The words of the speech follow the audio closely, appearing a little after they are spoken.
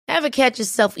Ever catch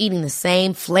yourself eating the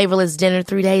same flavorless dinner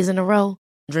 3 days in a row?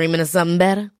 Dreaming of something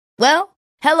better? Well,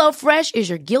 HelloFresh is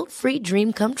your guilt-free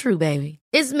dream come true, baby.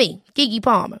 It's me, Keke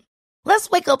Palmer. Let's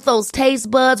wake up those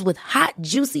taste buds with hot,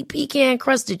 juicy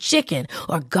pecan-crusted chicken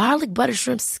or garlic butter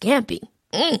shrimp scampi.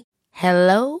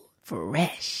 Hello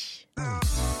Fresh.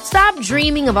 Stop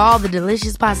dreaming of all the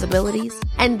delicious possibilities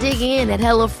and dig in at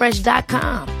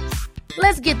HelloFresh.com.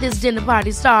 Let's get this dinner party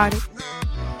started.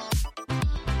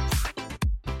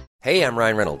 Hey, I'm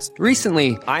Ryan Reynolds.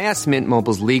 Recently, I asked Mint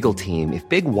Mobile's legal team if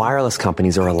big wireless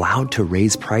companies are allowed to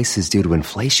raise prices due to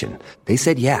inflation. They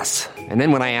said yes. And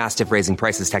then when I asked if raising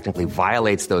prices technically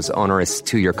violates those onerous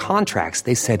two-year contracts,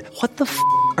 they said, "What the f***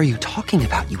 are you talking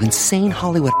about, you insane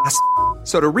Hollywood ass?"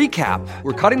 So to recap,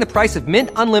 we're cutting the price of Mint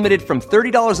Unlimited from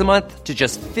 $30 a month to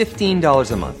just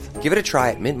 $15 a month. Give it a try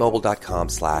at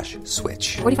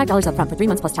mintmobile.com/switch. $45 up front for 3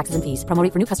 months plus taxes and fees. Promo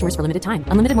rate for new customers for limited time.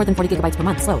 Unlimited more than 40 gigabytes per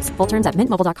month. Slows full terms at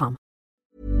mintmobile.com.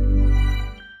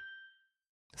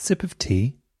 Sip of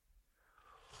tea.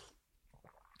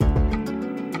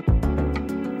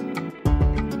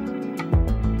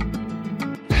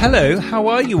 Hello, how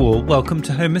are you all? Welcome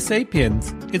to Homo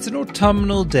Sapiens. It's an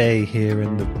autumnal day here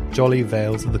in the jolly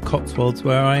vales of the Cotswolds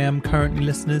where I am currently,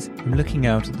 listeners. I'm looking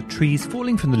out at the trees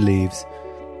falling from the leaves.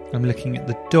 I'm looking at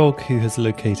the dog who has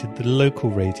located the local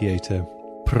radiator,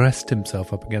 pressed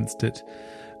himself up against it,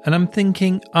 and I'm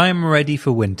thinking I'm ready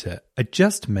for winter. I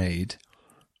just made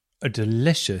a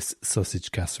delicious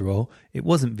sausage casserole. It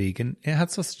wasn't vegan, it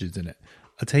had sausages in it.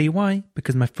 I'll tell you why,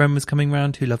 because my friend was coming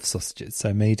round who loves sausages, so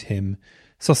I made him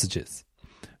sausages.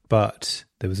 But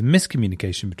there was a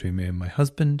miscommunication between me and my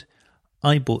husband.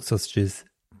 I bought sausages,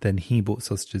 then he bought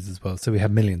sausages as well, so we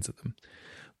had millions of them.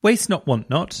 Waste not,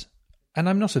 want not, and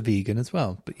I'm not a vegan as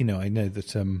well, but I know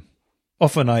that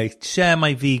often I share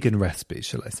my vegan recipes,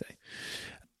 shall I say.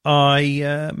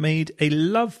 I made a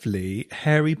lovely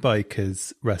Hairy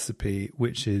Bikers recipe,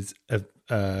 which is a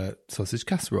sausage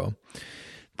casserole.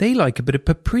 They like a bit of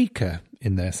paprika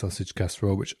in their sausage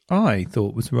casserole, which I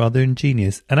thought was rather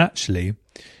ingenious. And actually,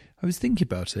 I was thinking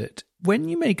about it. When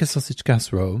you make a sausage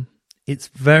casserole, it's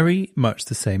very much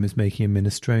the same as making a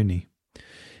minestrone,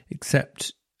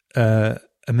 except a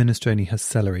minestrone has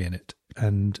celery in it.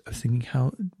 And I was thinking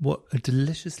what a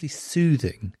deliciously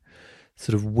soothing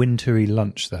sort of wintry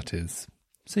lunch that is.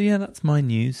 So yeah, that's my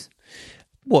news.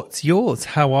 What's yours?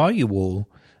 How are you all?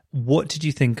 What did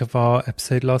you think of our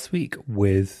episode last week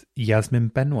with Yasmin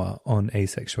Benoit on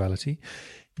asexuality?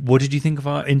 What did you think of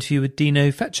our interview with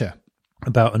Dino Fetcher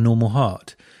about a normal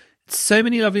heart? So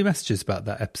many lovely messages about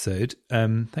that episode.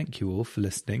 Thank you all for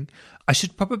listening. I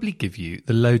should probably give you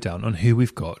the lowdown on who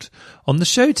we've got on the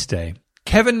show today.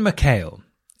 Kevin McHale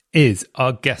is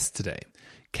our guest today.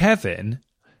 Kevin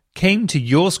came to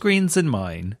your screens and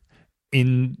mine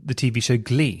in the TV show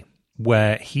Glee,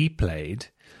 where he played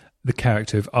the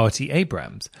character of Artie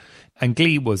Abrams. And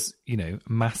Glee was,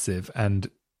 massive and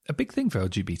a big thing for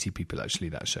LGBT people, actually,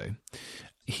 that show.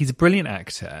 He's a brilliant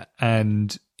actor,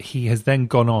 and he has then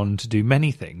gone on to do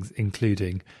many things,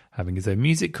 including having his own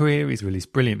music career. He's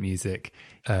released brilliant music.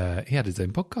 He had his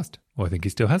own podcast, or I think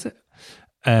he still has it.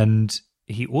 And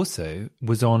he also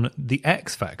was on The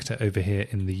X Factor over here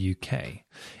in the UK,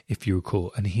 if you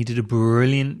recall. And he did a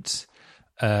brilliant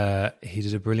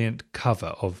cover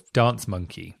of Dance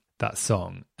Monkey, that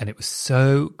song, and it was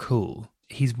so cool.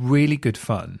 He's really good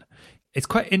fun. It's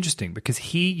quite interesting because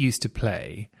he used to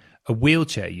play a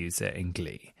wheelchair user in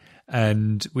Glee,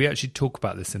 and we actually talk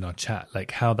about this in our chat,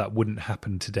 like how that wouldn't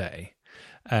happen today,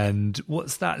 and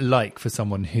what's that like for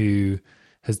someone who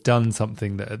has done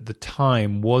something that at the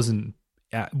time wasn't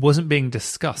being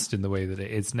discussed in the way that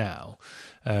it is now.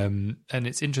 And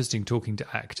it's interesting talking to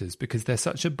actors because they're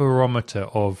such a barometer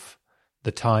of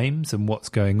the times and what's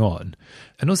going on.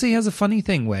 And also he has a funny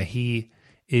thing where he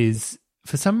is,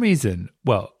 for some reason,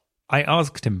 well, I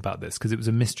asked him about this because it was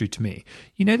a mystery to me.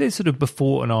 Those sort of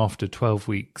before and after 12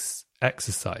 weeks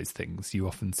exercise things you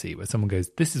often see where someone goes,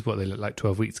 this is what they look like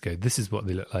 12 weeks ago. This is what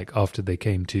they look like after they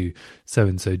came to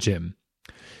so-and-so gym.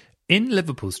 In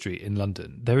Liverpool Street in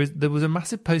London, there was a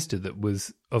massive poster that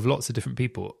was of lots of different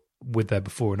people with their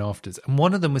before and afters. And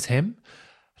one of them was him.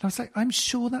 And I was like, I'm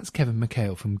sure that's Kevin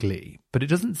McHale from Glee, but it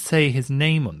doesn't say his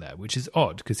name on there, which is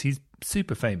odd because he's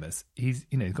super famous. He's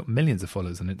got millions of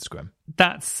followers on Instagram.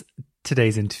 That's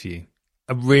today's interview.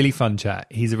 A really fun chat.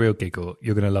 He's a real giggle.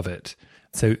 You're going to love it.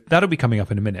 So that'll be coming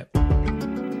up in a minute.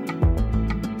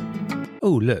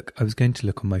 Oh, look, I was going to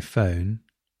look on my phone.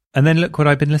 And then look what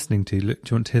I've been listening to. Look, do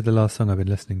you want to hear the last song I've been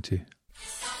listening to?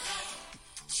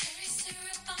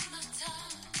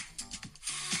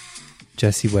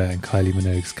 Jessie Ware and Kylie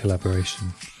Minogue's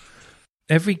collaboration.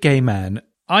 Every gay man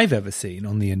I've ever seen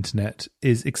on the internet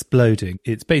is exploding.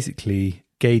 It's basically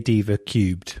Gay Diva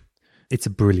cubed. It's a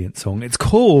brilliant song. It's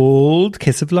called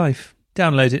Kiss of Life.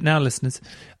 Download it now, listeners.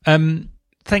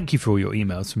 Thank you for all your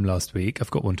emails from last week.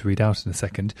 I've got one to read out in a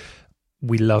second.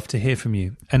 We love to hear from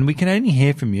you. And we can only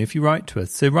hear from you if you write to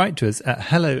us. So write to us at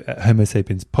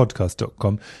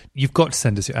hello@homosapienspodcast.com. You've got to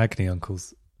send us your agony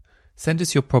uncles. Send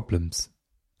us your problems.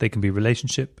 They can be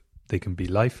relationship. They can be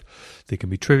life. They can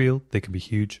be trivial. They can be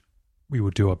huge. We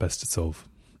will do our best to solve.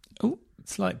 Oh,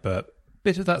 slight burp.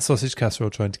 Bit of that sausage casserole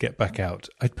trying to get back out.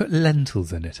 I'd put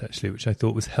lentils in it, actually, which I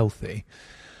thought was healthy.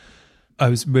 I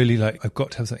was really like, I've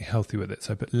got to have something healthy with it.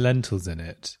 So I put lentils in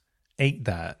it, ate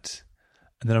that.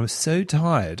 And then I was so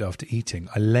tired after eating,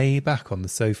 I lay back on the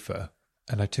sofa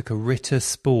and I took a Ritter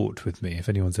Sport with me. If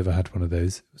anyone's ever had one of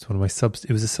those, it was one of my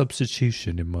it was a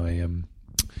substitution in my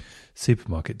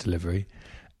supermarket delivery.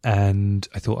 And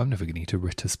I thought, I'm never going to eat a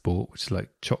Ritter Sport, which is like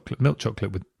milk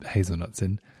chocolate with hazelnuts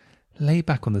in. Lay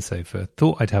back on the sofa,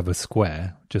 thought I'd have a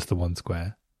square, just the one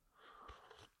square.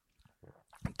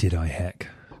 Did I heck?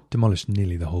 Demolished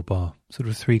nearly the whole bar, sort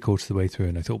of 3/4 of the way through,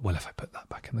 and I thought, well, if I put that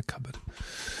back in the cupboard.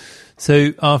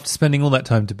 So after spending all that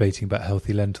time debating about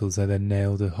healthy lentils, I then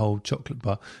nailed a whole chocolate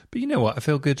bar. But you know what? I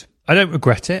feel good. I don't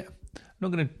regret it. I'm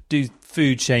not going to do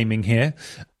food shaming here.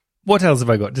 What else have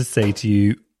I got to say to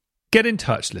you? Get in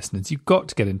touch, listeners. You've got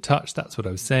to get in touch. That's what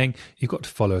I was saying. You've got to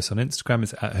follow us on Instagram.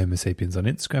 It's at Homo Sapiens on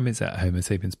Instagram. It's at Homo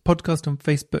Sapiens Podcast on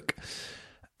Facebook.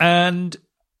 And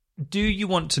do you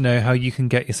want to know how you can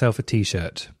get yourself a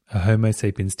T-shirt, a Homo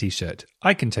Sapiens T-shirt?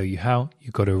 I can tell you how.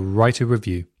 You've got to write a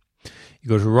review. You've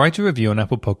got to write a review on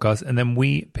Apple Podcasts, and then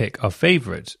we pick our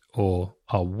favourite or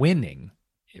our winning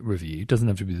review. It doesn't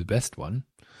have to be the best one.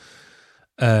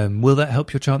 Will that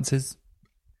help your chances?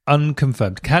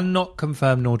 Unconfirmed. Cannot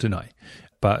confirm nor deny.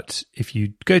 But if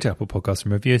you go to Apple Podcasts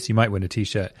and review us, you might win a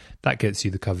T-shirt. That gets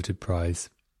you the coveted prize.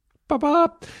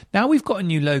 Ba-ba. Now we've got a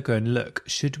new logo and look.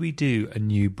 Should we do a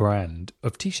new brand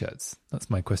of T-shirts? That's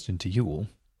my question to you all.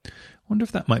 I wonder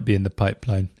if that might be in the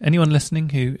pipeline. Anyone listening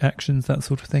who actions that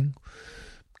sort of thing?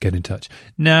 Get in touch.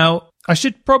 Now, I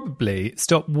should probably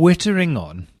stop whittering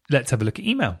on. Let's have a look at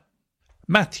email.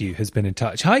 Matthew has been in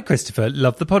touch. Hi, Christopher.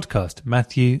 Love the podcast.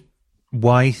 Matthew,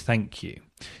 why thank you.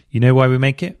 You know why we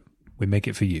make it? We make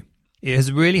it for you. It has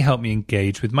really helped me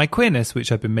engage with my queerness, which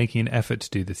I've been making an effort to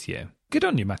do this year. Good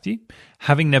on you, Matthew.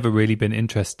 Having never really been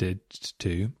interested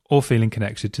to or feeling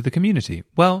connected to the community.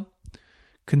 Well,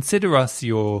 consider us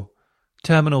your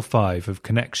Terminal 5 of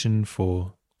connection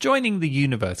for joining the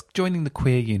universe, joining the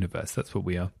queer universe. That's what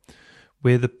we are.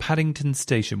 We're the Paddington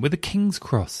Station. We're the King's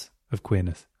Cross of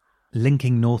queerness.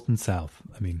 Linking north and south.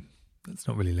 I mean, that's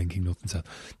not really linking north and south.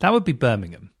 That would be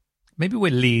Birmingham. Maybe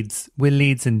we're Leeds. We're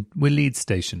Leeds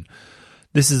Station.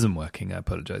 This isn't working. I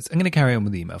apologise. I'm going to carry on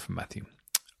with the email from Matthew.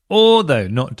 Although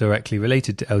not directly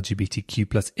related to LGBTQ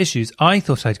plus issues, I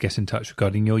thought I'd get in touch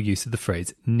regarding your use of the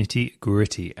phrase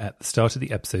nitty-gritty at the start of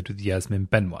the episode with Yasmin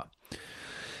Benoit.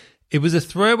 It was a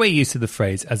throwaway use of the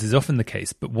phrase, as is often the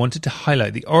case, but wanted to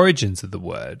highlight the origins of the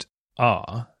word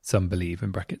are, some believe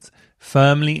in brackets,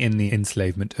 firmly in the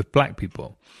enslavement of black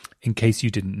people, in case you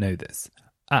didn't know this.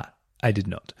 I did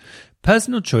not.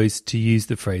 Personal choice to use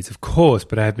the phrase, of course,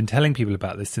 but I have been telling people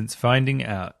about this since finding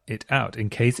it out,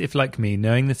 in case, if like me,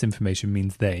 knowing this information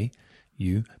means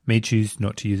you, may choose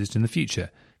not to use it in the future.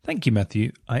 Thank you,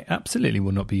 Matthew. I absolutely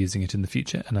will not be using it in the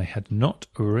future, and I had not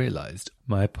realised.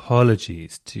 My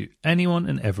apologies to anyone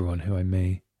and everyone who I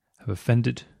may have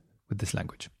offended with this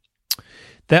language.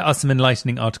 There are some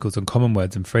enlightening articles on common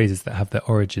words and phrases that have their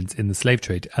origins in the slave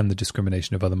trade and the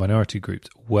discrimination of other minority groups.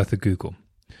 Worth a Google.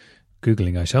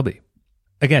 Googling I shall be.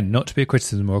 Again, not to be a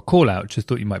criticism or a call-out, just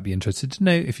thought you might be interested to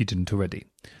know if you didn't already.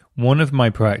 One of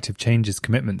my proactive changes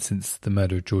commitments since the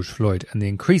murder of George Floyd and the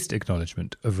increased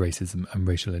acknowledgement of racism and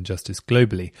racial injustice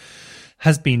globally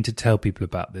has been to tell people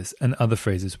about this and other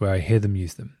phrases where I hear them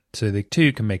use them, so they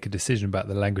too can make a decision about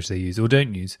the language they use or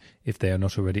don't use if they are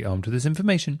not already armed with this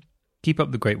information. Keep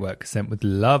up the great work. Sent with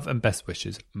love and best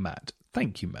wishes, Matt.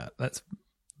 Thank you, Matt. That's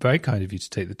very kind of you to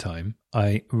take the time.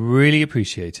 I really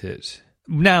appreciate it.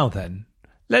 Now then,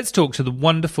 let's talk to the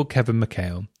wonderful Kevin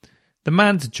McHale. The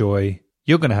man's a joy.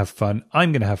 You're going to have fun.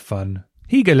 I'm going to have fun.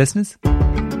 Here you go, listeners.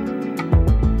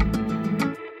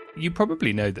 You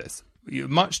probably know this.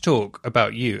 Much talk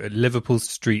about you at Liverpool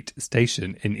Street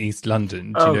Station in East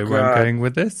London. Do you know where I'm going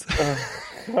with this? Oh,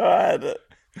 God.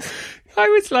 I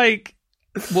was like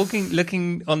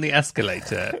looking on the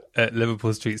escalator at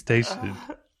Liverpool Street Station.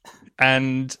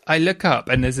 And I look up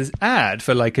and there's this ad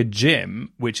for like a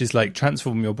gym, which is like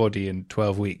transform your body in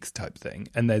 12 weeks type thing.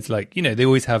 And there's like, you know, they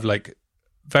always have like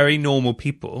very normal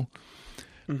people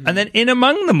And then in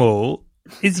among them all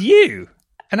is you.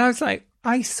 And I was like,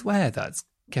 I swear that's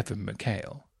Kevin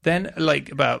McHale. Then,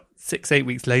 like, about 6-8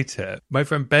 weeks later, my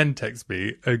friend Ben texts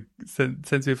me,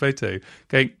 sends me a photo,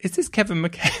 going, is this Kevin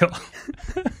McHale?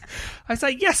 I was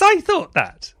like, yes, I thought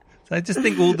that. So I just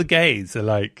think all the gays are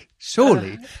like,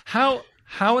 surely. How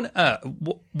on earth,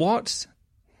 what?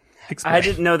 Explain. I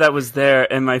didn't know that was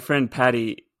there. And my friend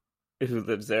Patty, who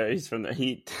lives there, he's from the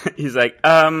Heat. He's like,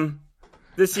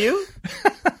 this you?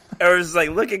 I was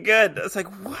like, looking good. I was like,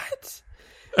 what?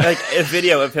 Like a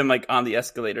video of him like on the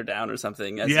escalator down or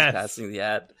something as he's passing the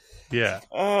ad. Yeah.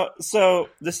 So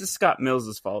this is Scott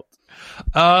Mills' fault.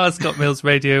 Scott Mills,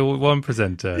 Radio 1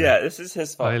 presenter. Yeah, this is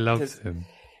his fault. I loved him.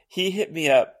 He hit me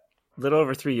up a little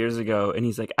over 3 years ago, and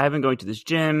he's like, I've been going to this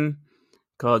gym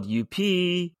called UP.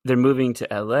 They're moving to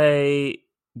LA.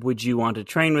 Would you want to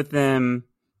train with them?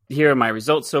 Here are my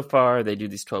results so far. They do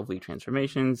these 12-week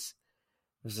transformations.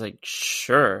 I was like,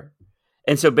 sure.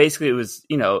 And so basically it was,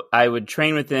 I would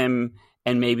train with them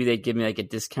and maybe they'd give me like a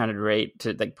discounted rate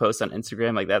to like post on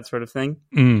Instagram, like that sort of thing.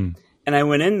 Mm. And I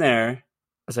went in there. I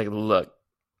was like, look,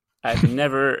 I've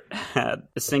never had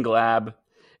a single ab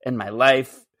in my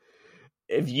life.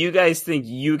 If you guys think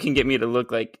you can get me to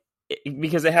look like,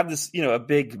 because I have this, a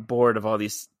big board of all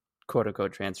these quote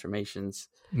unquote transformations.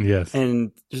 Yes.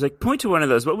 And there's like, point to one of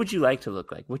those. What would you like to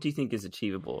look like? What do you think is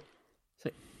achievable? It's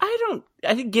like,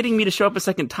 I think getting me to show up a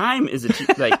second time is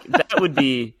like, that would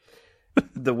be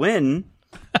the win.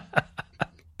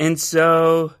 And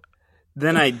so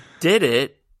then I did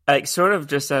it, like sort of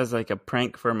just as like a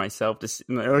prank for myself to see,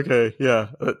 like, okay, yeah,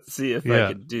 let's see if I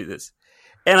could do this.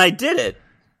 And I did it.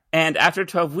 And after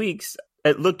 12 weeks,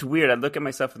 it looked weird. I'd look at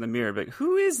myself in the mirror, like,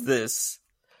 who is this?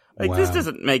 Like, this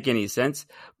doesn't make any sense.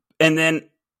 And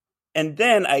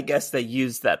then I guess they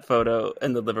used that photo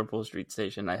in the Liverpool Street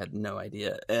Station. I had no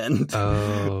idea. And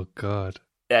oh, God.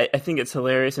 I think it's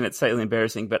hilarious and it's slightly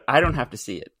embarrassing, but I don't have to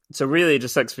see it. So really, it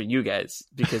just sucks for you guys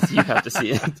because you have to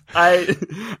see it.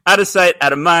 Out of sight,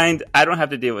 out of mind. I don't have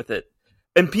to deal with it.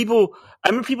 And I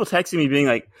remember people texting me being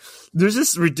like, there's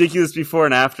this ridiculous before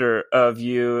and after of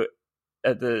you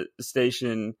at the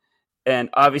station. And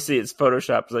obviously it's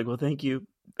Photoshopped. It's like, well, thank you.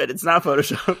 But it's not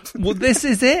Photoshopped. Well, this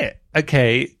is it.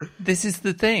 Okay. This is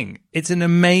the thing. It's an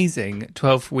amazing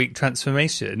 12-week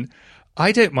transformation.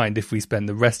 I don't mind if we spend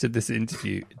the rest of this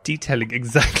interview detailing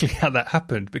exactly how that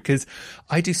happened because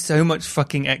I do so much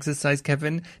fucking exercise,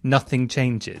 Kevin. Nothing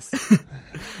changes.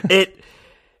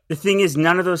 The thing is,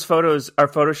 none of those photos are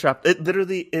Photoshopped. It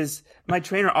literally is. My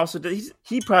trainer also does.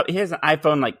 He has an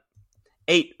iPhone like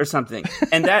 8 or something,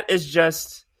 and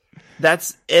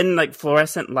that's in like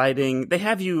fluorescent lighting. They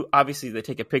have you they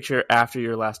take a picture after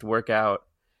your last workout,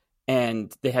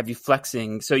 and they have you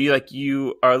flexing. So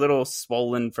you are a little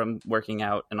swollen from working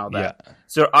out and all that. Yeah.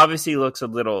 So it obviously looks a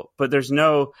little, but there's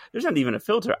not even a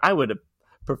filter. I would have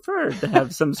preferred to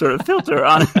have some sort of filter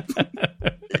on it.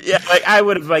 Yeah, like I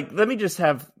would have let me just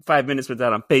have 5 minutes with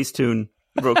that on Facetune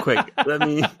real quick.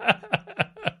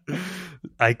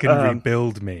 I can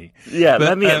rebuild me. Yeah, but,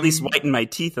 let me at least whiten my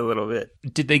teeth a little bit.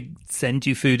 Did they send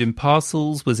you food in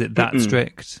parcels? Was it that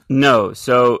strict? No.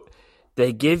 So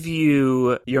they give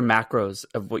you your macros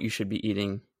of what you should be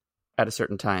eating at a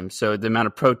certain time. So the amount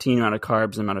of protein, amount of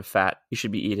carbs, the amount of fat you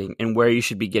should be eating and where you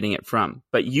should be getting it from.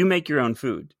 But you make your own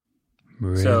food.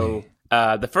 Really? So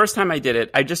the first time I did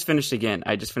it, I just finished again.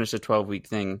 I just finished a 12-week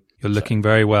thing. You're looking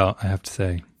very well, I have to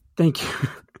say. Thank you.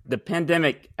 The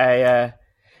pandemic, I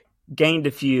gained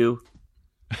a few,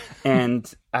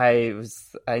 and I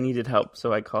needed help,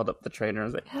 so I called up the trainer. I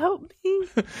was like, "Help me!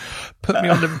 Put me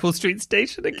on Liverpool Street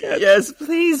Station again." Yes,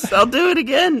 please. I'll do it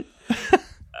again.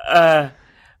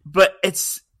 But it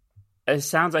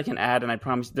sounds like an ad, and I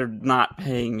promise they're not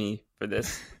paying me for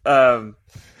this.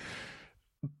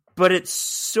 But it's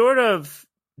sort of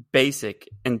basic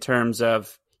in terms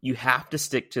of you have to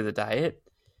stick to the diet.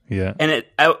 Yeah. And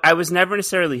I was never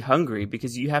necessarily hungry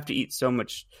because you have to eat so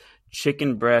much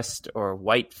chicken breast or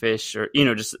white fish or,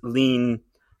 just lean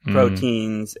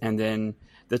proteins. And then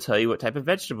they'll tell you what type of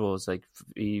vegetables, like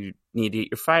you need to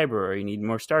eat your fiber or you need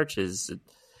more starches,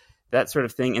 that sort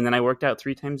of thing. And then I worked out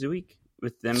 3 times a week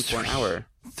with them for an hour.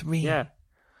 3? Yeah.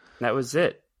 That was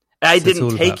it. I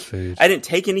didn't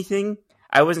take anything.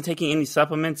 I wasn't taking any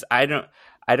supplements. I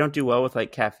don't do well with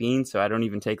like caffeine, so I don't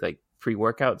even take like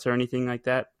pre-workouts or anything like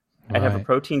that. I'd have a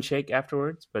protein shake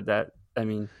afterwards, but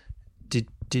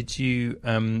Did you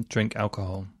drink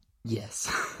alcohol?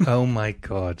 Yes. Oh my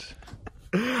God.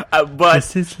 But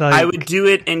this is like... I would do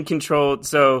it in controlled.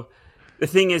 So the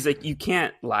thing is, like, you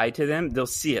can't lie to them. They'll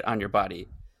see it on your body.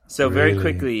 So very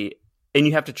quickly, and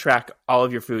you have to track all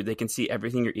of your food. They can see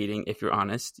everything you're eating. If you're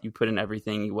honest, you put in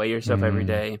everything, you weigh yourself every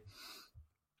day.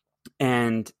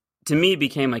 And to me, it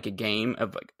became like a game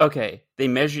of like, okay, they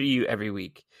measure you every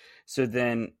week. So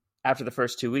then after the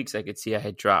first 2 weeks, I could see I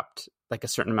had dropped like a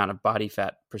certain amount of body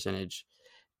fat percentage.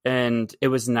 And it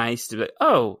was nice to be like,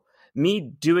 oh, me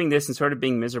doing this and sort of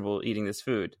being miserable eating this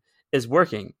food is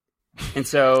working. And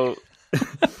so,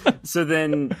 so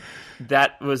then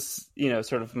that was,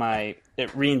 sort of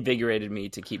it reinvigorated me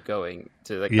to keep going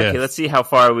to like, okay, let's see how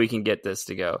far we can get this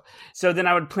to go. So then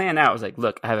I would plan out. I was like,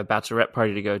 look, I have a bachelorette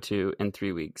party to go to in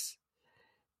 3 weeks.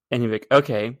 And he'd be like,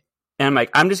 okay. And I'm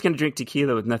like, I'm just going to drink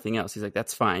tequila with nothing else. He's like,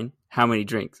 that's fine. How many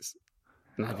drinks?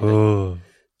 And I'd be like,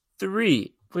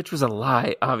 3, which was a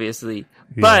lie, obviously.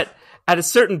 Yeah. But at a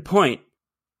certain point,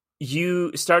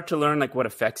 you start to learn like what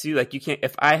affects you. Like you can't,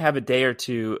 if I have a day or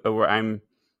two where I'm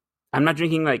not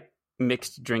drinking like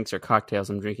mixed drinks or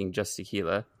cocktails, I'm drinking just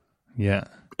tequila. Yeah.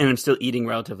 And I'm still eating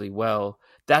relatively well.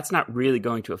 That's not really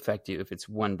going to affect you if it's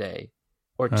 1 day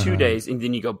or 2 days and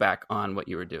then you go back on what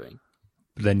you were doing.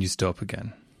 But then you stop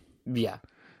again. Yeah.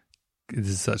 This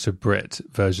is such a Brit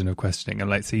version of questioning. I'm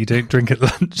like, so you don't drink at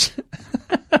lunch?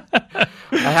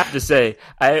 I have to say,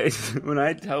 when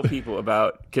I tell people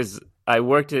about, because I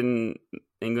worked in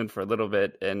England for a little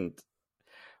bit, and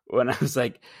when I was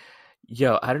like,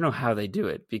 yo, I don't know how they do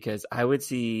it, because I would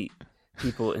see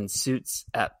people in suits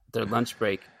at their lunch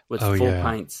break with full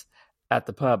pints at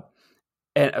the pub.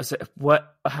 And I was like,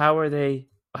 what, how are they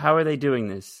doing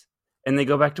this? And they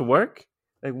go back to work?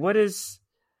 Like, what is,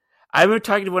 I remember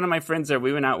talking to one of my friends there.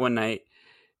 We went out one night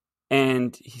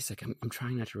and he's like, I'm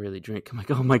trying not to really drink. I'm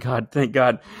like, oh my God, thank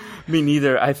God. Me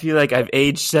neither. I feel like I've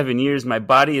aged 7 years. My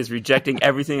body is rejecting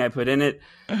everything I put in it.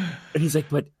 And he's like,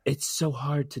 but it's so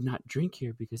hard to not drink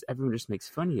here because everyone just makes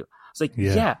fun of you. I was like,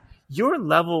 yeah, your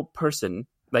level person,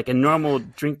 like a normal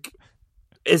drink,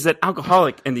 is an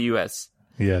alcoholic in the US.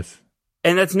 Yes.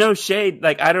 And that's no shade.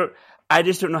 Like, I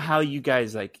just don't know how you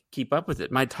guys like keep up with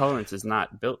it. My tolerance is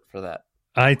not built for that.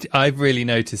 I've really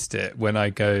noticed it when I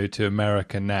go to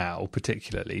America now,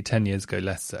 particularly 10 years ago,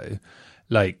 less so.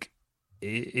 Like,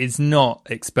 it's not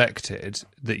expected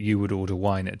that you would order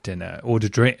wine at dinner, order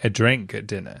a drink at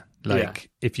dinner. Like,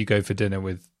 if you go for dinner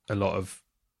with a lot of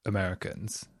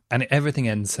Americans, and everything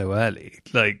ends so early.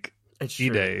 Like,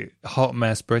 hot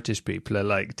mess British people are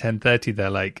like 10:30. They're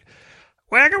like,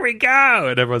 where can we go?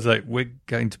 And everyone's like, we're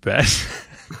going to bed.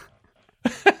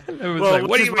 Everyone's like,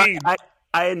 what do you mean?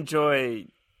 I enjoy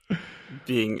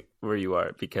being where you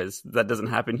are because that doesn't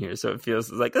happen here. So it feels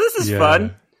like, this is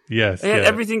fun. Yes. And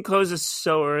everything closes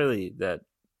so early that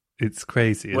it's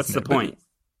crazy. What's the point?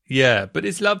 But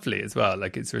it's lovely as well.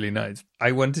 Like, it's really nice.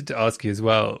 I wanted to ask you as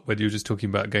well, whether you were just talking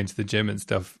about going to the gym and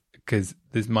stuff, because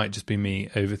this might just be me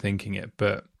overthinking it.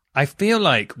 But I feel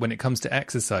like when it comes to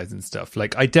exercise and stuff,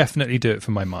 like I definitely do it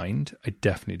for my mind.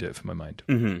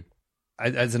 Mm-hmm.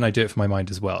 As in, I do it for my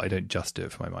mind as well. I don't just do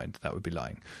it for my mind. That would be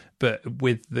lying. But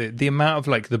with the amount of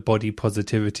like the body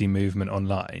positivity movement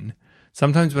online,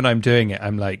 sometimes when I'm doing it,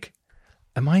 I'm like,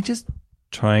 am I just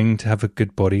trying to have a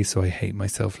good body so I hate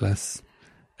myself less?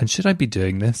 And should I be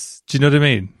doing this? Do you know what I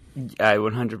mean? I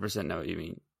 100% know what you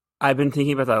mean. I've been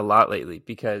thinking about that a lot lately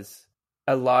because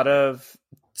towards,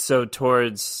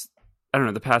 I don't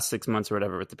know, the past 6 months or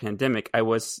whatever with the pandemic, I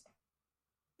was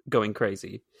going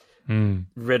crazy.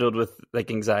 Riddled with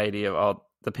like anxiety of all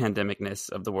the pandemicness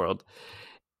of the world.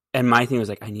 And my thing was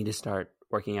like, I need to start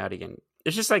working out again.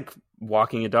 It's just like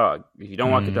walking a dog. If you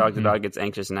don't walk a dog, the dog gets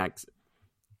anxious and acts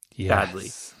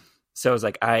badly. So I was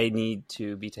like, I need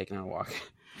to be taken on a walk.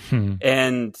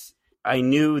 And I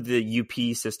knew the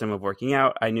UP system of working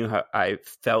out. I knew how I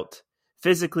felt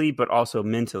physically, but also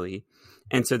mentally.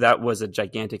 And so that was a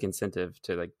gigantic incentive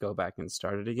to like go back and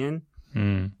start it again.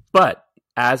 But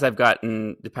as I've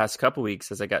gotten the past couple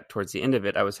weeks, as I got towards the end of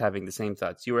it, I was having the same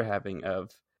thoughts you were having of,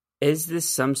 is this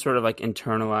some sort of like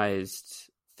internalized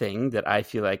thing that I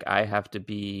feel like I have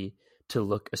to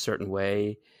look a certain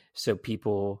way? So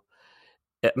people,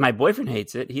 my boyfriend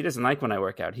hates it. He doesn't like when I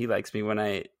work out. He likes me when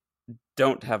I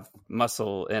don't have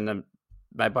muscle and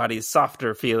my body is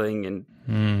softer feeling.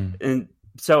 And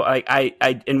so I,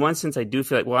 in one sense, I do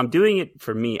feel like, well, I'm doing it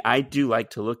for me. I do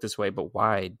like to look this way, but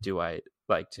why do I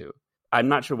like to? I'm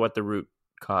not sure what the root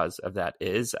cause of that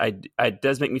is. It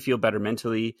does make me feel better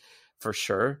mentally, for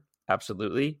sure.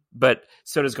 Absolutely. But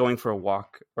so does going for a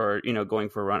walk or, going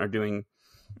for a run or doing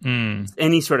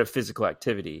any sort of physical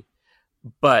activity.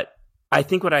 But I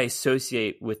think what I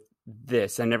associate with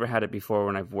this, I never had it before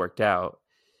when I've worked out,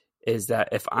 is that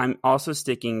if I'm also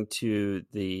sticking to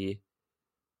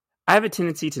I have a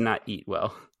tendency to not eat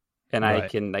well. And I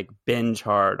can like binge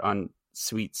hard on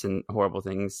sweets and horrible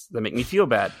things that make me feel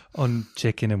bad. On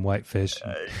chicken and whitefish.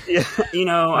 Yeah,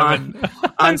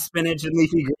 on spinach and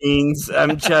leafy greens.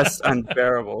 I'm just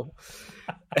unbearable.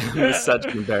 It was such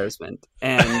an embarrassment.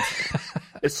 And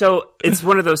so it's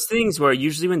one of those things where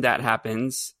usually when that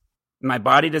happens, my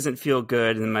body doesn't feel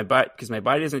good. And because my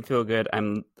body doesn't feel good,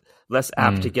 I'm less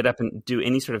apt to get up and do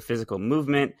any sort of physical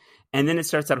movement. And then it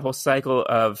starts that whole cycle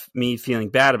of me feeling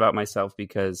bad about myself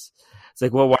because it's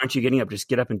like, well, why aren't you getting up? Just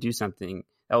get up and do something.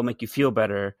 That will make you feel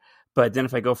better. But then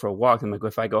if I go for a walk, I'm like,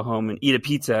 if I go home and eat a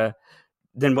pizza,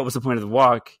 then what was the point of the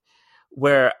walk?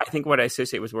 Where I think what I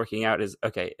associate with working out is,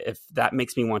 okay, if that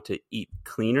makes me want to eat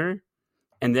cleaner,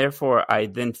 and therefore I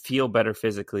then feel better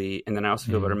physically, and then I also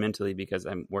feel better mentally because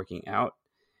I'm working out.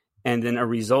 And then a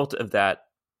result of that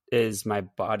is my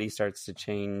body starts to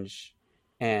change.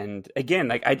 And again,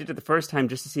 like I did it the first time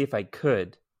just to see if I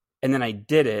could, and then I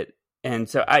did it. And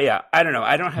so I don't know.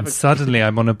 I don't have Suddenly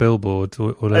I'm on a billboard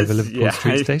all over Liverpool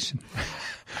Street Station.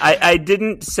 I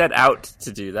didn't set out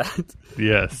to do that.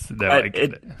 Yes. No, I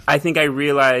get it. I think I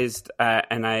realized,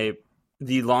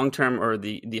 the long-term or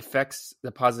the effects,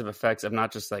 the positive effects of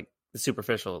not just like the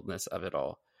superficialness of it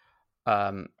all,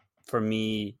 for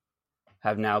me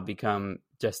have now become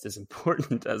just as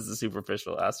important as the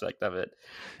superficial aspect of it.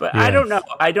 But yes.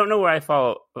 I don't know where I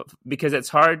fall, because it's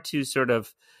hard to sort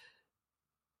of,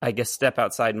 I guess, step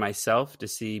outside myself to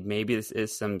see maybe this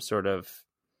is some sort of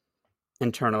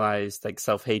internalized like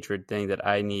self-hatred thing that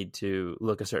I need to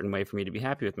look a certain way for me to be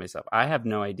happy with myself. I have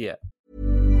no idea.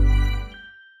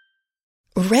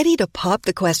 Ready to pop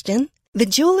the question? The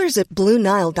jewelers at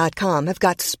BlueNile.com have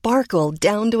got sparkle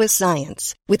down to a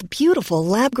science with beautiful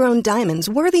lab-grown diamonds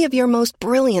worthy of your most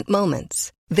brilliant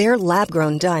moments. Their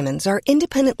lab-grown diamonds are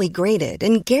independently graded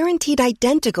and guaranteed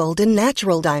identical to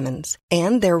natural diamonds,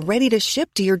 and they're ready to ship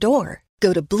to your door.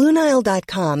 Go to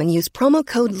BlueNile.com and use promo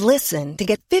code LISTEN to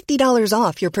get $50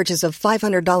 off your purchase of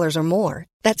 $500 or more.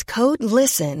 That's code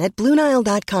LISTEN at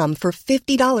BlueNile.com for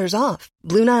 $50 off.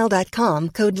 BlueNile.com,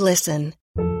 code LISTEN.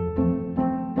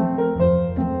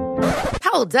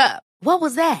 Hold up. What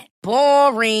was that?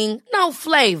 Boring. No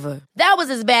flavor. That was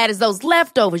as bad as those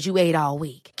leftovers you ate all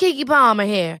week. Keke Palmer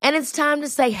here, and it's time to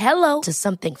say hello to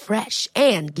something fresh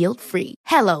and guilt-free.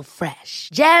 Hello Fresh.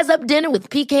 Jazz up dinner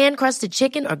with pecan-crusted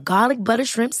chicken or garlic butter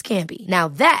shrimp scampi. Now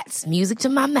that's music to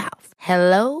my mouth.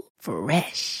 Hello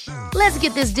Fresh. Let's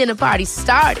get this dinner party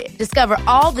started. Discover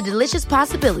all the delicious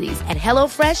possibilities at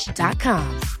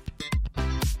HelloFresh.com.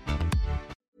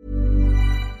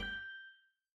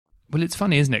 Well, it's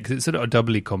funny, isn't it? Because it's sort of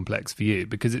doubly complex for you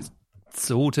because it's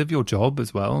sort of your job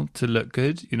as well to look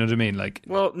good. You know what I mean? Like,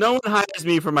 well, no one hires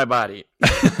me for my body.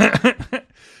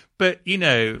 But, you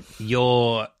know,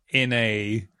 you're in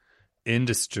a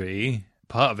industry.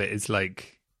 Part of it is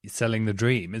like selling the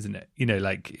dream, isn't it? You know,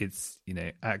 like it's, you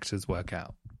know, actors work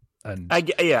out. And I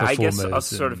guess us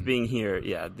sort of being here,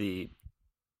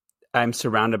 I'm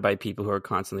surrounded by people who are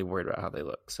constantly worried about how they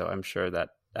look. So I'm sure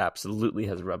that absolutely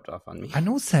has rubbed off on me. And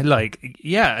also, like,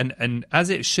 yeah, and as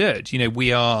it should, you know,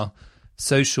 we are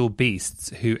social beasts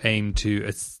who aim to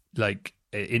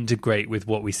integrate with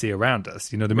what we see around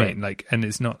us. You know what I mean? Like, and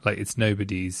it's not like it's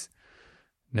nobody's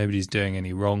doing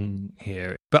any wrong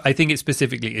here. But I think it's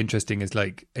specifically interesting as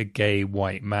like a gay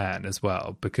white man as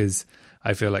well, because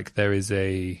I feel like there is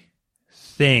a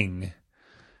thing.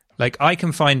 Like, I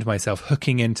can find myself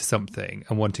hooking into something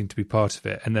and wanting to be part of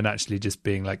it, and then actually just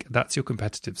being like, that's your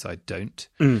competitive side, don't.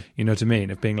 You know what I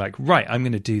mean? Of being like, right, I'm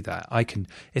going to do that.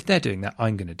 If they're doing that,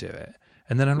 I'm going to do it.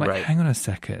 And then I'm like, hang on a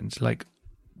second. Like,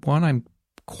 one, I'm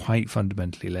quite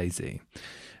fundamentally lazy.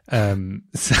 So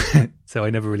I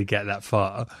never really get that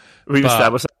far. We've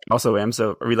established I also am,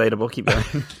 so relatable. Keep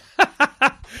going.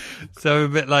 So I'm a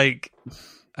bit like,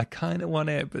 I kind of want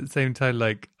it, but at the same time,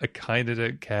 like, I kind of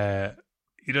don't care.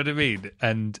 You know what I mean?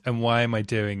 And why am I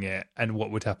doing it? And what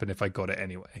would happen if I got it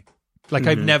anyway? Like,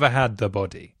 I've never had the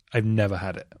body. I've never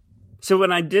had it. So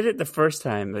when I did it the first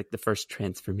time, like the first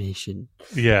transformation.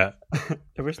 Yeah.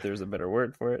 I wish there was a better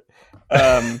word for it.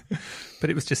 But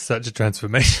it was just such a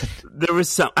transformation.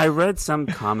 I read some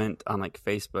comment on like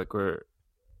Facebook where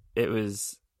it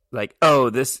was like,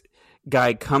 oh, this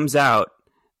guy comes out.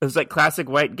 It was like classic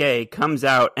white gay, comes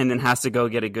out and then has to go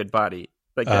get a good body.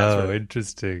 Like, that's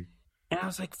interesting. And I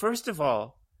was like, first of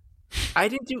all, I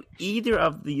didn't do either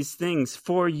of these things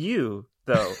for you,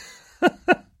 though.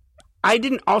 I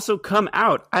didn't also come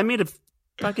out. I made a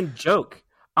fucking joke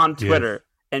on Twitter,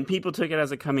 and people took it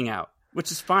as a coming out,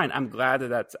 which is fine. I'm glad that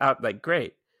that's out. Like,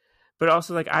 great. But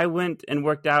also, like, I went and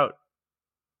worked out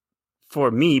for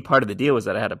me, part of the deal was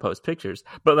that I had to post pictures.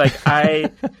 But like,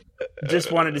 I just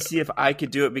wanted to see if I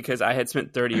could do it because I had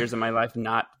spent 30 years of my life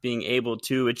not being able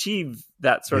to achieve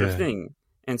that sort of thing.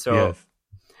 And so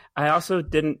I also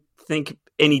didn't think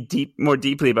more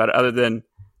deeply about it other than,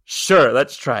 sure,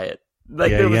 let's try it.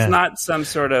 Like there was not some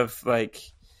sort of like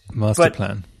master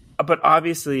plan. But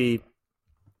obviously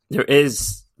there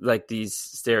is like these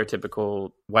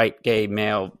stereotypical white gay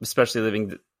male, especially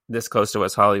living this close to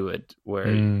West Hollywood,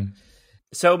 where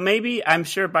so maybe, I'm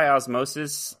sure by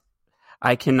osmosis,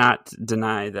 I cannot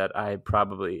deny that I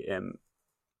probably am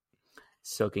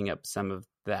soaking up some of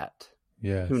that.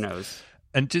 Yeah. Who knows?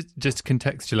 And just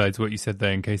contextualize what you said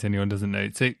there in case anyone doesn't know.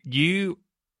 So you,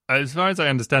 as far as I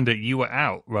understand it, you were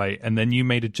out, right? And then you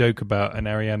made a joke about an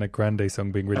Ariana Grande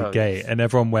song being really gay. Yes. And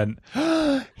everyone went,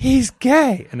 oh, he's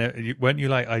gay. And weren't you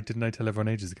like, didn't I tell everyone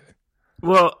ages ago?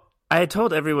 Well, I had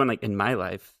told everyone like in my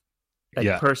life.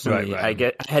 Like personally,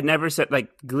 right. I had never said, like,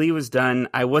 Glee was done.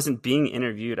 I wasn't being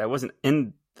interviewed. I wasn't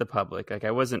in the public. Like,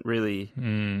 I wasn't really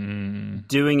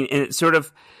doing it. And it sort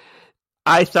of,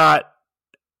 I thought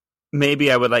maybe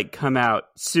I would like come out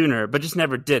sooner, but just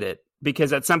never did it.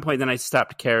 Because at some point then I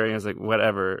stopped caring. I was like,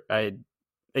 whatever.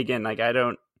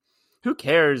 Who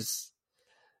cares?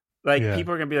 Like,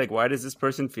 people are going to be like, why does this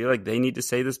person feel like they need to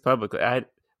say this publicly?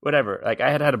 Whatever. Like,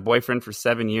 I had a boyfriend for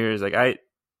 7 years. Like,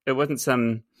 it wasn't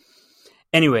some...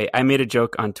 Anyway, I made a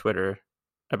joke on Twitter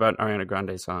about an Ariana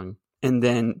Grande song, and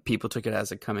then people took it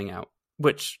as a coming out,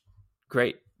 which,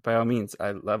 great, by all means.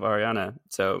 I love Ariana,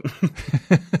 so...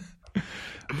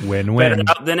 Win-win. Better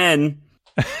out than in.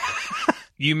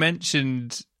 You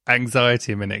mentioned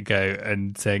anxiety a minute ago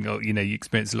and saying, you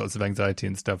experience lots of anxiety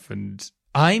and stuff, and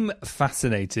I'm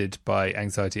fascinated by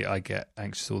anxiety. I get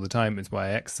anxious all the time. It's why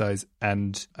I exercise,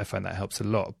 and I find that helps a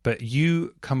lot. But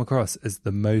you come across as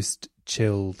the most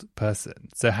chilled person.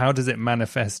 So how does it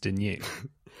manifest in you?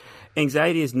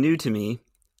 Anxiety is new to me,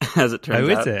 as it turns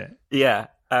out. Oh, is it? Yeah.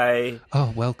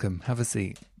 Oh, welcome. Have a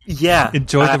seat. Yeah.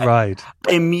 Enjoy the ride.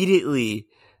 I immediately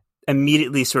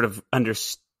sort of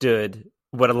understood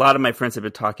what a lot of my friends have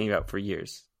been talking about for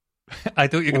years. I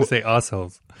thought you were going to say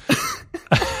assholes.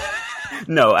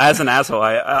 No, as an asshole,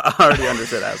 I already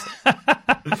understood asshole.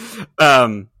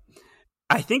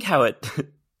 I think how it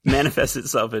manifests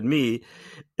itself in me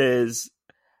is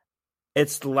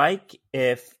it's like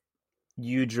if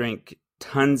you drink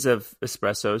tons of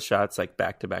espresso shots, like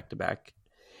back to back to back,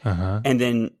 and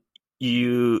then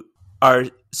you are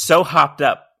so hopped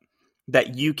up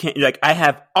that you can't, like, I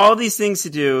have all these things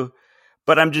to do,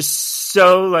 but I'm just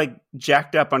so like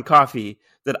jacked up on coffee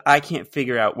that I can't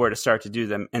figure out where to start to do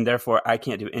them, and therefore I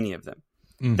can't do any of them.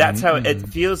 That's how it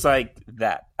feels like,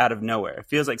 that out of nowhere. It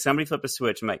feels like somebody flipped a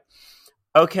switch. I'm like,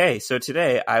 okay, so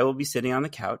today I will be sitting on the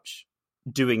couch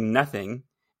doing nothing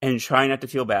and trying not to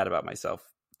feel bad about myself.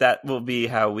 That will be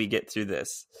how we get through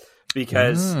this.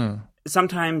 Because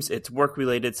sometimes it's work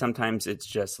related, sometimes it's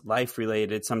just life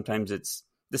related, sometimes it's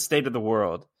the state of the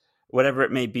world, whatever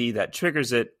it may be that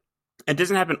triggers it. It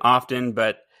doesn't happen often,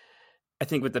 but I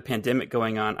think with the pandemic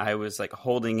going on, I was like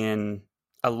holding in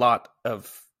a lot of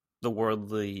the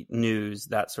worldly news,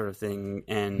 that sort of thing.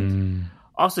 And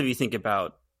also if you think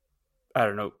about, I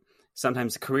don't know,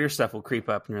 sometimes career stuff will creep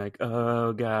up and you're like,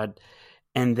 oh God.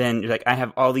 And then you're like, I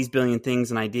have all these billion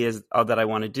things and ideas that I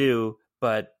want to do,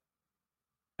 but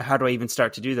how do I even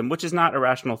start to do them? Which is not a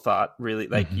rational thought, really.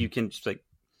 Like you can just like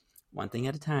one thing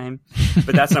at a time,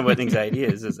 but that's not what anxiety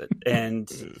is it? And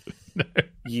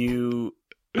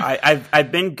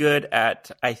I've been good at,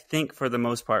 I think for the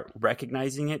most part,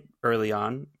 recognizing it early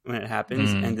on when it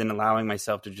happens and then allowing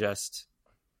myself to just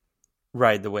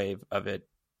ride the wave of it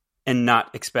and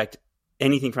not expect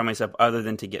anything from myself other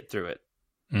than to get through it.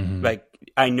 Like,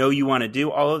 I know you want to do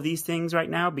all of these things right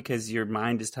now because your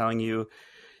mind is telling you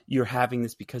you're having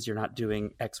this because you're not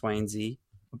doing X, Y, and Z,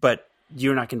 but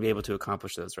you're not going to be able to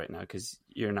accomplish those right now because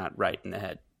you're not right in the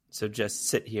head. So just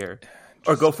sit here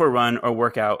or go for a run or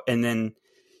work out, and then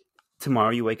tomorrow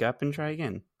you wake up and try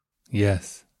again.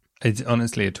 Yes. It's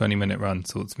honestly a 20-minute run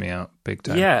sorts me out big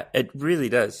time. Yeah, it really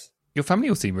does. Your family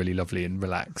all seem really lovely and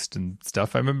relaxed and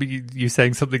stuff. I remember you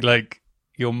saying something like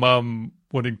your mum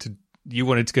you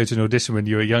wanted to go to an audition when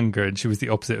you were younger, and she was the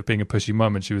opposite of being a pushy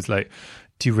mum, and she was like,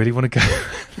 do you really want to go?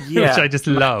 Yeah. Which I just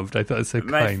loved. I thought it was so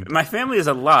kind. My family is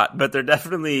a lot, but they're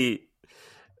definitely,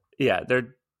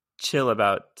 they're chill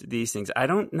about these things. I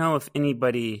don't know if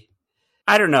anybody,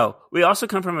 I don't know. We also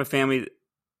come from a family,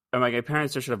 like my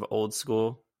parents are sort of old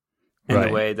school in the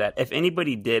way that if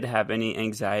anybody did have any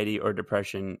anxiety or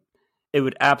depression, it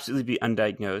would absolutely be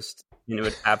undiagnosed, and it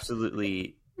would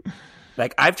absolutely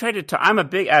Like I've tried to. I'm a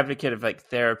big advocate of like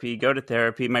therapy. Go to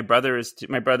therapy. My brother's.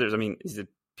 I mean, he's a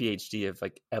PhD of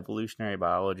like evolutionary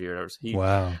biology or whatever. So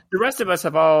Wow. The rest of us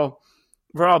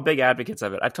we're all big advocates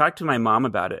of it. I've talked to my mom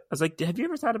about it. I was like, have you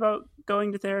ever thought about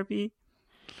going to therapy?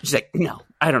 She's like, no,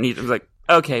 I don't need it. I was like,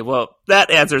 okay, well,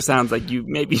 that answer sounds like you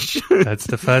maybe should. That's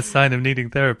the first sign of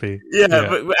needing therapy. Yeah.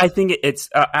 But I think it's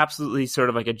absolutely sort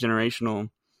of like a generational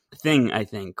thing, I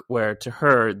think, where to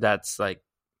her, that's like,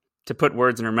 to put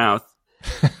words in her mouth,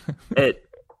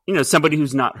 somebody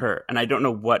who's not her. And I don't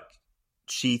know what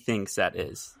she thinks that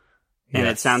is. And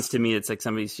It sounds to me, it's like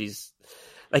she's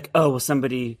like, oh, well,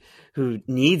 somebody who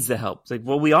needs the help. It's like,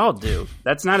 well, we all do.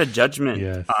 That's not a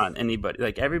judgment on anybody.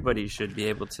 Like everybody should be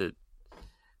able to.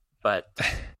 But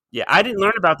yeah, I didn't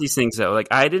learn about these things though. Like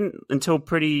I didn't until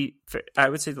I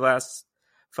would say the last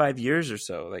 5 years or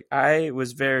so. Like I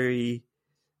was very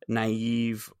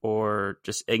naive or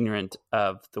just ignorant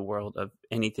of the world of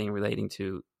anything relating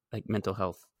to like mental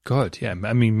health. God, yeah.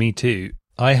 I mean, me too.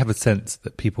 I have a sense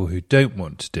that people who don't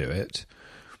want to do it,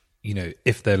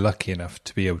 if they're lucky enough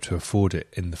to be able to afford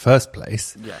it in the first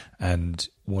place. Yeah. And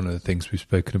one of the things we've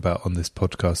spoken about on this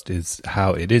podcast is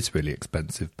how it is really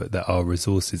expensive, but there are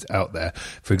resources out there.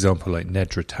 For example, like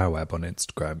Nedra Tawwab on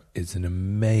Instagram is an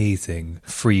amazing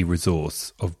free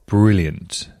resource of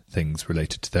brilliant things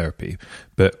related to therapy.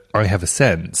 But I have a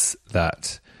sense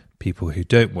that people who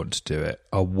don't want to do it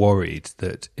are worried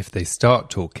that if they start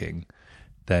talking,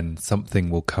 then something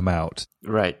will come out.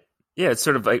 Right. Yeah, it's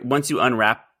sort of like once you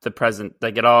unwrap the present,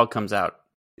 like it all comes out.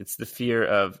 It's the fear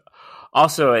of,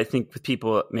 also I think with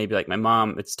people maybe like my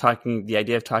mom, it's the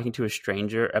idea of talking to a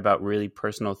stranger about really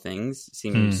personal things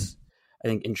seems, I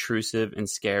think, intrusive and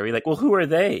scary. Like, well, who are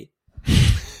they?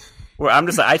 Where I'm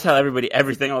just like, I tell everybody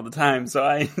everything all the time, so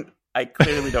I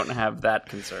clearly don't have that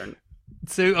concern.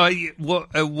 So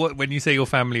what when you say your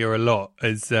family are a lot,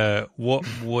 what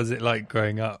was it like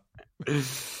growing up?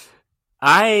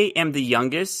 I am the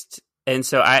youngest, and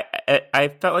so I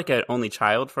felt like an only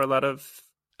child for a lot of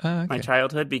my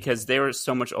childhood because they were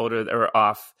so much older. They were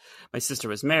off. My sister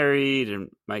was married, and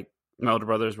my older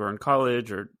brothers were in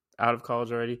college or out of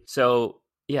college already. So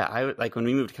yeah, like when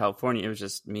we moved to California, it was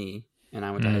just me, and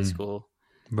I went to high school.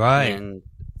 Right.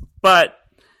 But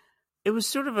it was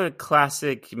sort of a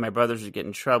classic. My brothers would get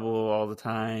in trouble all the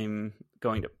time,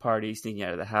 going to parties, sneaking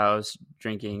out of the house,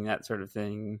 drinking, that sort of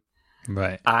thing.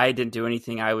 Right. I didn't do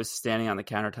anything. I was standing on the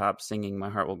countertop singing My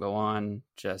Heart Will Go On,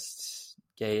 just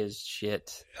gay as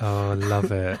shit. Oh,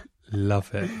 love it.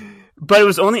 Love it. But it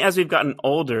was only as we've gotten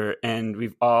older and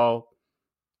we're all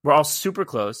super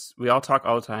close. We all talk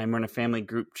all the time. We're in a family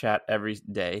group chat every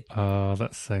day. Oh,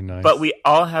 that's so nice. But we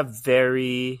all have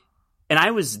and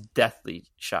I was deathly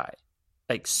shy,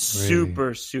 like super,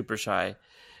 really? Super shy.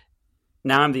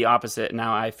 Now I'm the opposite.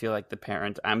 Now I feel like the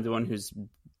parent. I'm the one who's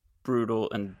brutal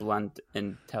and blunt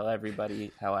and tell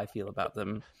everybody how I feel about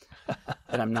them.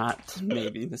 And I'm not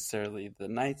maybe necessarily the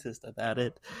nicest about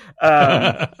it.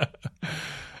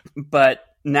 But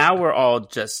now we're all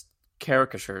just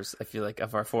caricatures, I feel like,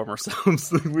 of our former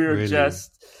selves. We're really?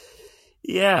 Just,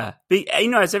 yeah. But,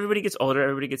 as everybody gets older,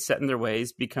 everybody gets set in their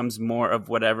ways, becomes more of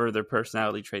whatever their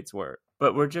personality traits were.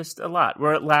 But we're just a lot.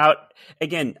 We're loud,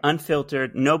 again,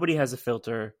 unfiltered. Nobody has a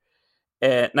filter.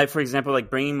 Like, for example, like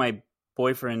bringing my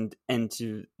boyfriend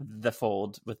into the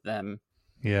fold with them,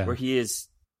 where he is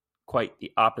quite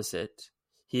the opposite.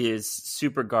 He is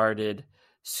super guarded,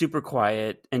 super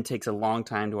quiet, and takes a long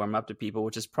time to warm up to people,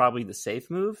 which is probably the safe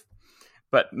move.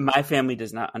 But my family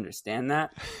does not understand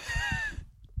that.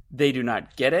 They do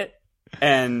not get it.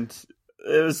 And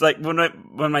it was like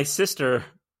when my sister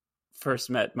first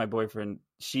met my boyfriend,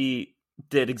 she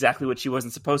did exactly what she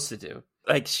wasn't supposed to do.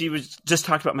 Like, she was just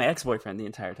talked about my ex-boyfriend the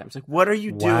entire time. It's like, what are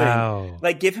you doing?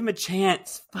 Like, give him a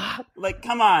chance. Like,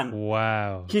 come on.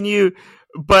 Wow. Can you?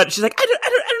 But she's like, I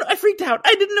don't know. I freaked out.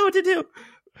 I didn't know what to do.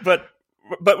 But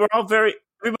we're all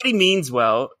everybody means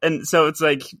well. And so it's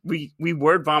like, we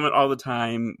word vomit all the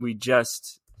time. We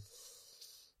just,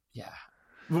 yeah.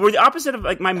 We're the opposite of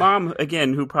like my mom,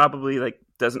 again, who probably like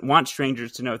doesn't want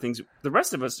strangers to know things. The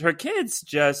rest of us, her kids,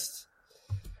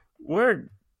 we're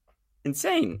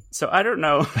insane. So I don't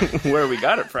know where we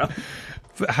got it from.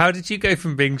 But how did you go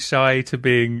from being shy to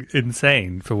being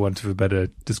insane, for want of a better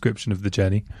description of the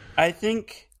journey? I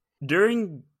think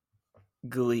during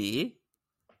Glee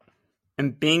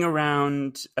and being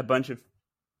around a bunch of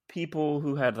people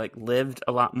who had like lived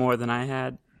a lot more than I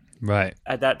had, right,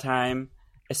 at that time,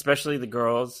 especially the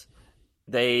girls,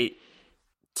 they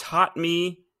taught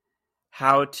me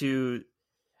how to.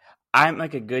 I'm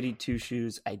like a goody two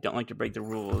shoes. I don't like to break the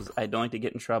rules. I don't like to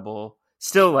get in trouble.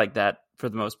 Still like that for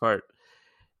the most part.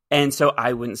 And so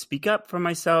I wouldn't speak up for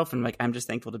myself, and like, I'm just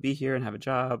thankful to be here and have a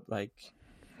job. Like,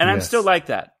 and I'm still like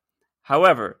that.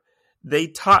 However, they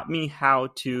taught me how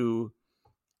to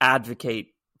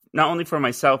advocate not only for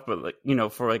myself, but like, you know,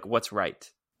 for like what's right.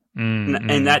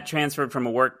 And that transferred from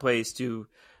a workplace to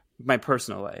my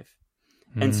personal life.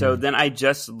 And so then I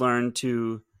just learned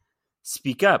to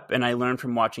speak up, and I learned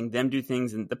from watching them do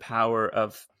things and the power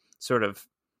of sort of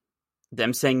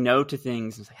them saying no to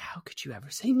things. It's like, how could you ever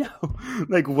say no?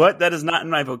 Like, what? That is not in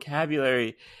my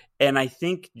vocabulary. And I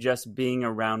think just being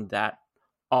around that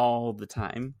all the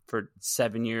time for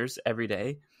 7 years, every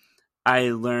day,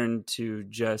 I learned to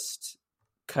just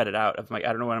cut it out of my, I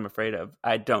don't know what I'm afraid of.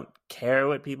 I don't care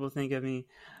what people think of me.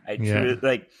 I truly,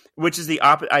 like, which is the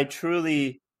opposite. I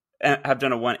truly have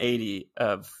done a 180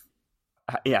 of,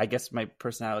 I guess my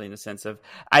personality, in the sense of,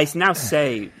 I now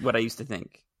say what I used to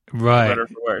think. Right. For better or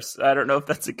for worse. I don't know if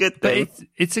that's a good thing. But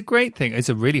it's a great thing. It's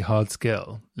a really hard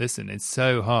skill. Listen, it's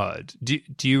so hard. Do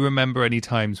you remember any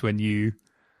times when you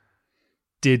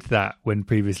did that when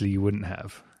previously you wouldn't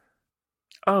have?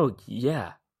 Oh,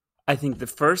 yeah. I think the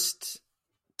first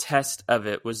test of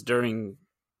it was during,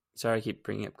 sorry, I keep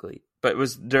bringing up Glee, but it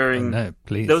was during, no,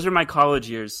 please. Those are my college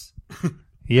years.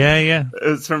 Yeah. It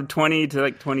was from 20 to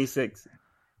like 26.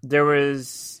 There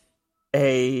was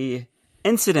a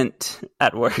incident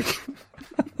at work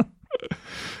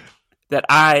that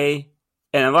I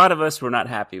and a lot of us were not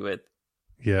happy with.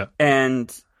 Yeah.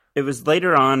 And it was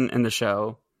later on in the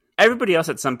show. Everybody else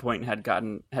at some point had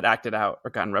acted out or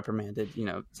gotten reprimanded, you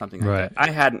know, something like that. I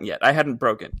hadn't yet. I hadn't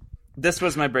broken. This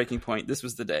was my breaking point. This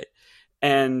was the day.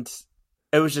 And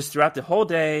it was just throughout the whole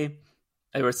day,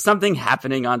 there was something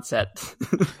happening on set.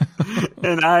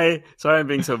 And sorry I'm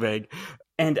being so vague.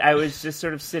 And I was just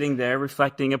sort of sitting there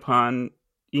reflecting upon,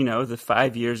 you know, the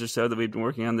 5 years or so that we've been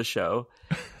working on the show.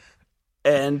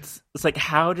 And it's like,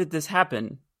 how did this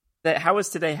happen? How is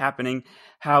today happening?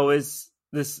 How is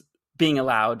this being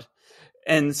allowed?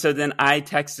 And so then I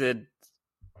texted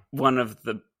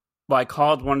I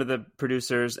called one of the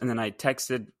producers, and then I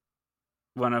texted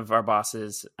one of our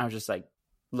bosses. I was just like,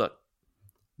 look,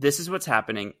 this is what's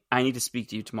happening. I need to speak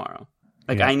to you tomorrow.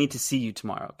 Like, I need to see you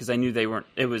tomorrow, because I knew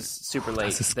it was super late.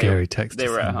 That's a scary text. They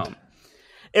were at home.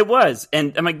 It was.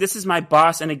 And I'm like, this is my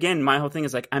boss. And again, my whole thing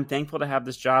is like, I'm thankful to have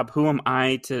this job. Who am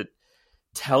I to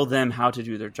tell them how to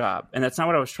do their job? And that's not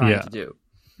what I was trying to do.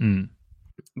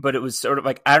 But it was sort of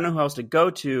like, I don't know who else to go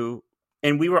to.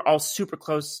 And we were all super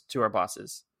close to our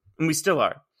bosses, and we still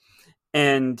are.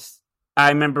 And I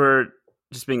remember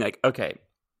just being like, okay,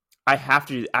 I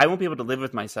won't be able to live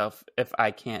with myself if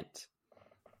I can't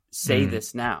say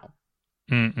this now.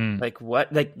 Like,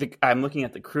 what? Like, I'm looking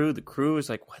at the crew. The crew is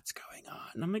like, what's going on?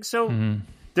 And I'm like, so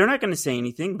they're not going to say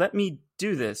anything. Let me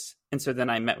do this. And so then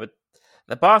I met with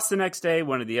the boss the next day.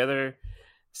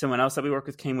 Someone else that we work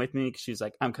with came with me, because she was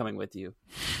like, I'm coming with you.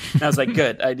 And I was like,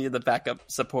 good. I need the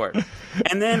backup support.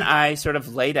 And then I sort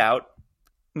of laid out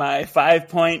my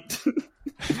 5-point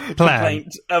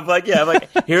complaint of like,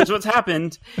 here's what's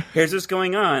happened. Here's what's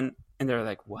going on. And they were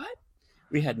like, what?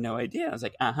 We had no idea. I was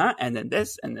like, and then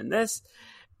this, and then this.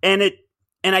 And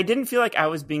I didn't feel like I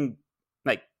was being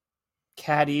like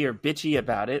catty or bitchy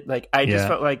about it. Like, I just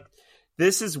felt like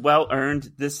this is well earned.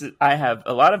 I have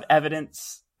a lot of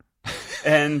evidence,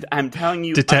 and I'm telling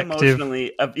you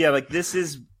emotionally this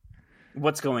is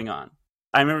what's going on.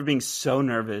 I remember being so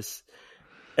nervous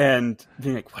and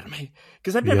being like, what am I?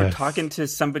 Because I've never talking to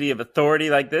somebody of authority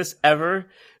like this ever.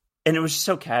 And it was just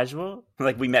so casual.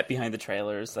 Like, we met behind the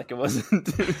trailers. Like, it wasn't.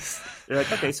 They're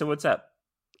like, okay, so what's up?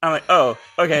 I'm like, oh,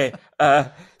 okay.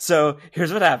 So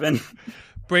here's what happened.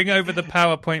 Bring over the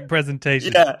PowerPoint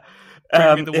presentation. Yeah.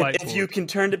 Bring me the whiteboard. If you can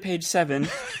turn to page 7,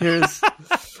 here's.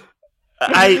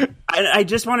 I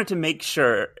just wanted to make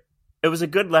sure it was a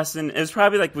good lesson. It was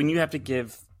probably like when you have to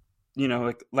give, you know,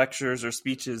 like lectures or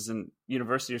speeches in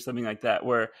university or something like that,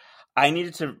 where I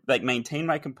needed to like maintain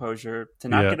my composure, to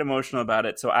not get emotional about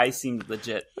it, so I seemed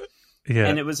legit. Yeah.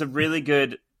 And it was a really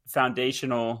good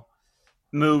foundational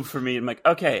move for me. I'm like,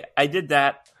 okay, I did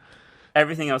that.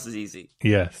 Everything else is easy.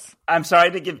 Yes. I'm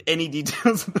sorry to give any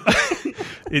details about it.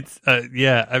 It's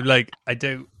I'm like, I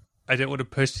don't want to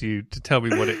push you to tell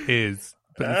me what it is,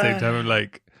 but at the same time, I'm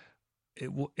like,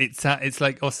 it's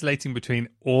like oscillating between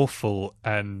awful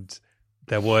and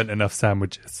there weren't enough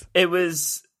sandwiches. It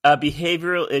was a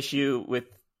behavioral issue with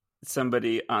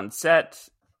somebody on set.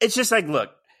 It's just like,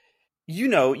 look, you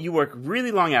know, you work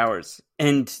really long hours,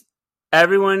 and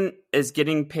everyone is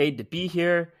getting paid to be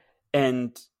here,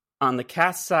 and on the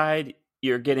cast side,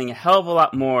 you're getting a hell of a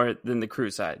lot more than the crew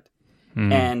side.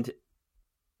 And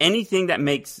anything that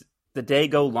makes the day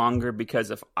go longer because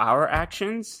of our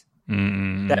actions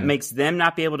that makes them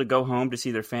not be able to go home to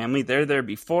see their family. They're there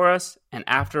before us and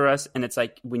after us. And it's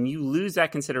like, when you lose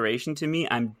that consideration to me,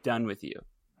 I'm done with you.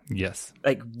 Yes.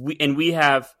 Like we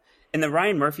have, in the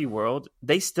Ryan Murphy world,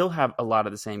 they still have a lot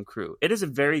of the same crew. It is a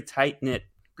very tight-knit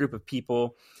group of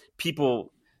people.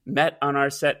 People met on our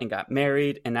set and got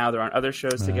married, and now they're on other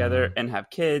shows together and have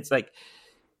kids. Like,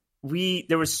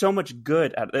 there was so much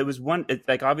good. It was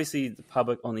like, obviously the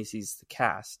public only sees the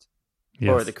cast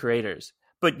or the creators,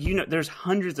 but there's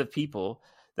hundreds of people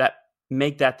that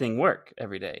make that thing work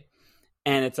every day.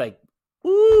 And it's like,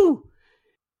 ooh,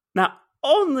 not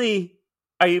only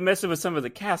are you messing with some of the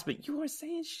cast, but you are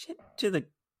saying shit to the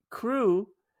crew.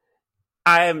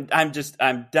 I'm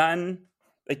done.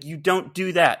 Like, you don't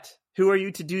do that. Who are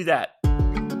you to do that?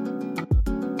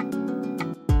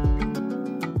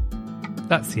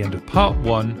 That's the end of part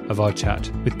 1 of our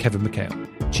chat with Kevin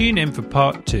McHale. Tune in for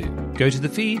part 2. Go to the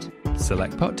feed,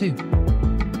 select part 2.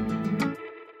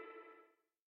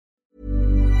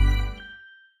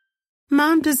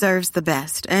 Mom deserves the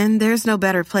best, and there's no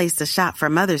better place to shop for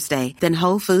Mother's Day than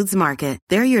Whole Foods Market.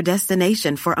 They're your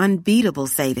destination for unbeatable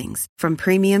savings, from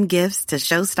premium gifts to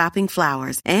show-stopping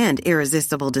flowers and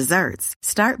irresistible desserts.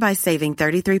 Start by saving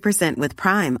 33% with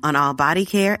Prime on all body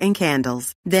care and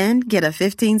candles. Then get a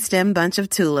 15-stem bunch of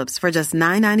tulips for just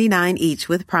 $9.99 each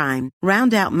with Prime.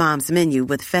 Round out Mom's menu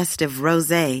with festive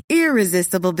rosé,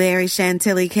 irresistible berry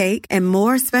chantilly cake, and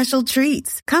more special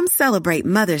treats. Come celebrate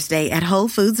Mother's Day at Whole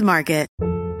Foods Market.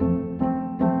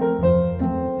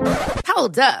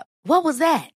 Hold up. What was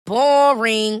that?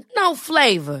 Boring. No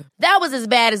flavor. That was as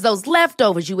bad as those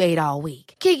leftovers you ate all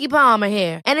week. Keke Palmer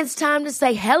here. And it's time to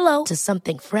say hello to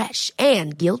something fresh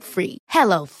and guilt-free.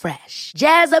 Hello Fresh.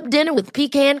 Jazz up dinner with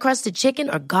pecan-crusted chicken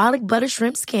or garlic butter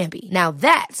shrimp scampi. Now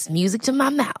that's music to my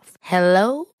mouth.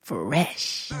 Hello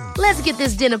Fresh. Let's get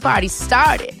this dinner party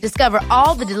started. Discover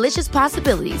all the delicious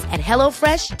possibilities at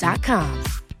HelloFresh.com.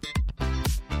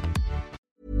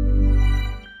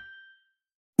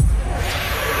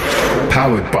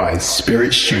 Powered by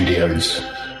Spirit Studios.